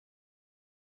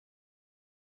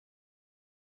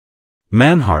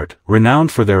Manhart,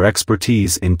 renowned for their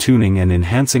expertise in tuning and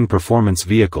enhancing performance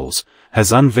vehicles,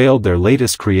 has unveiled their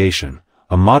latest creation,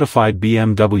 a modified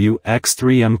BMW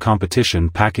X3 M Competition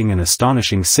packing an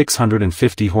astonishing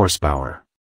 650 horsepower.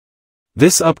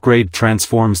 This upgrade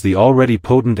transforms the already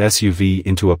potent SUV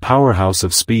into a powerhouse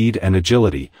of speed and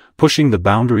agility, pushing the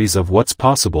boundaries of what's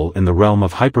possible in the realm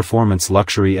of high-performance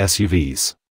luxury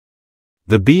SUVs.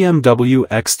 The BMW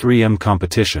X3 M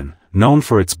Competition, known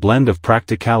for its blend of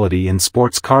practicality and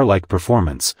sports car-like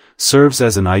performance, serves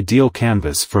as an ideal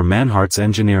canvas for Manhart's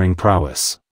engineering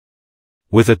prowess.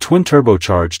 With a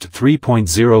twin-turbocharged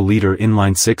 3.0-liter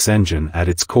inline-six engine at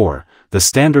its core, the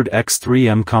standard X3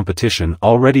 M Competition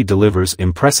already delivers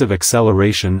impressive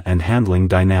acceleration and handling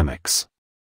dynamics.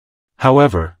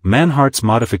 However, Manhart's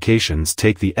modifications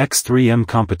take the X3 M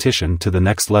Competition to the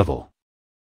next level.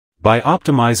 By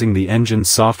optimizing the engine's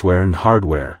software and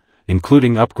hardware,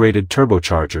 including upgraded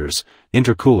turbochargers,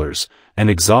 intercoolers, and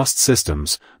exhaust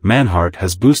systems, Manhart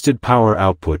has boosted power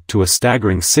output to a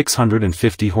staggering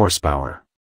 650 horsepower.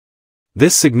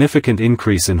 This significant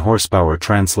increase in horsepower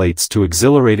translates to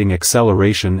exhilarating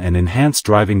acceleration and enhanced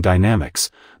driving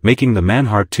dynamics, making the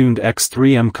Manhart-tuned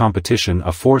X3 M Competition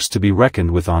a force to be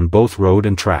reckoned with on both road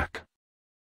and track.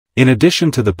 In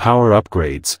addition to the power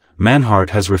upgrades, Manhart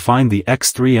has refined the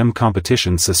X3 M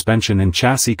Competition suspension and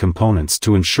chassis components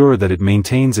to ensure that it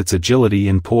maintains its agility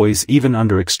and poise even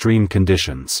under extreme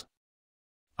conditions.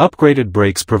 Upgraded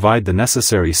brakes provide the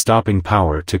necessary stopping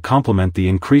power to complement the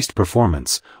increased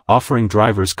performance, offering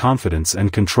drivers confidence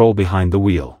and control behind the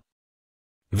wheel.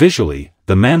 Visually,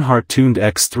 the Manhart-tuned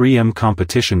X3 M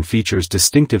Competition features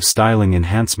distinctive styling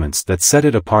enhancements that set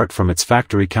it apart from its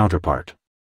factory counterpart.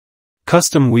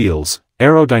 Custom wheels,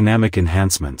 aerodynamic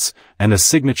enhancements, and a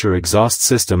signature exhaust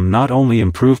system not only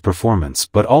improve performance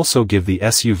but also give the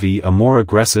SUV a more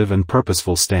aggressive and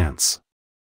purposeful stance.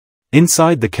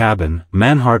 Inside the cabin,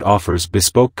 Manhart offers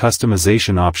bespoke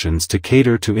customization options to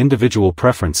cater to individual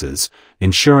preferences,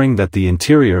 ensuring that the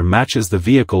interior matches the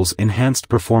vehicle's enhanced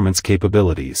performance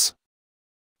capabilities.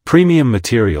 Premium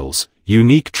materials,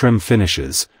 unique trim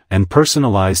finishes, and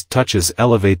personalized touches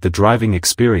elevate the driving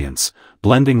experience,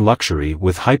 blending luxury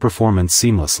with high performance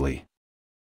seamlessly.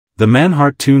 The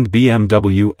Manhart-tuned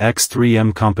BMW X3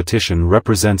 M Competition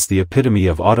represents the epitome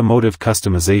of automotive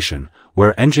customization,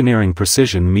 where engineering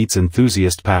precision meets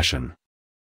enthusiast passion.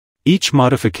 Each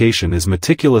modification is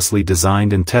meticulously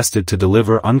designed and tested to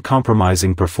deliver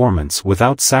uncompromising performance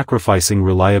without sacrificing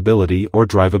reliability or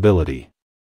drivability.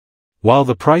 While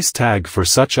the price tag for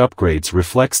such upgrades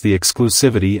reflects the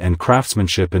exclusivity and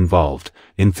craftsmanship involved,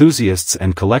 enthusiasts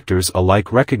and collectors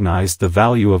alike recognize the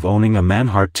value of owning a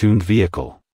Manhart-tuned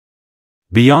vehicle.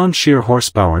 Beyond sheer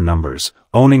horsepower numbers,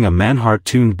 owning a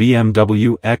Manhart-tuned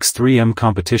BMW X3 M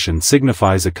Competition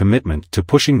signifies a commitment to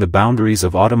pushing the boundaries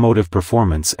of automotive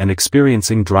performance and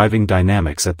experiencing driving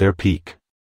dynamics at their peak.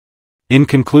 In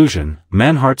conclusion,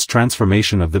 Manhart's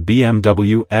transformation of the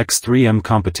BMW X3 M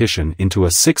Competition into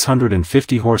a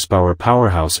 650 horsepower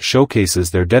powerhouse showcases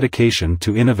their dedication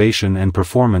to innovation and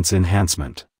performance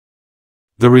enhancement.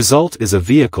 The result is a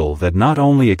vehicle that not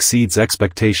only exceeds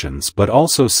expectations but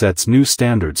also sets new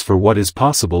standards for what is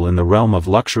possible in the realm of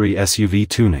luxury SUV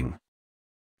tuning.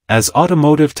 As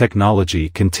automotive technology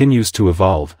continues to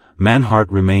evolve, Manhart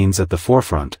remains at the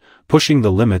forefront, pushing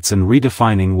the limits and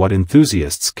redefining what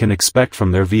enthusiasts can expect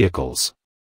from their vehicles.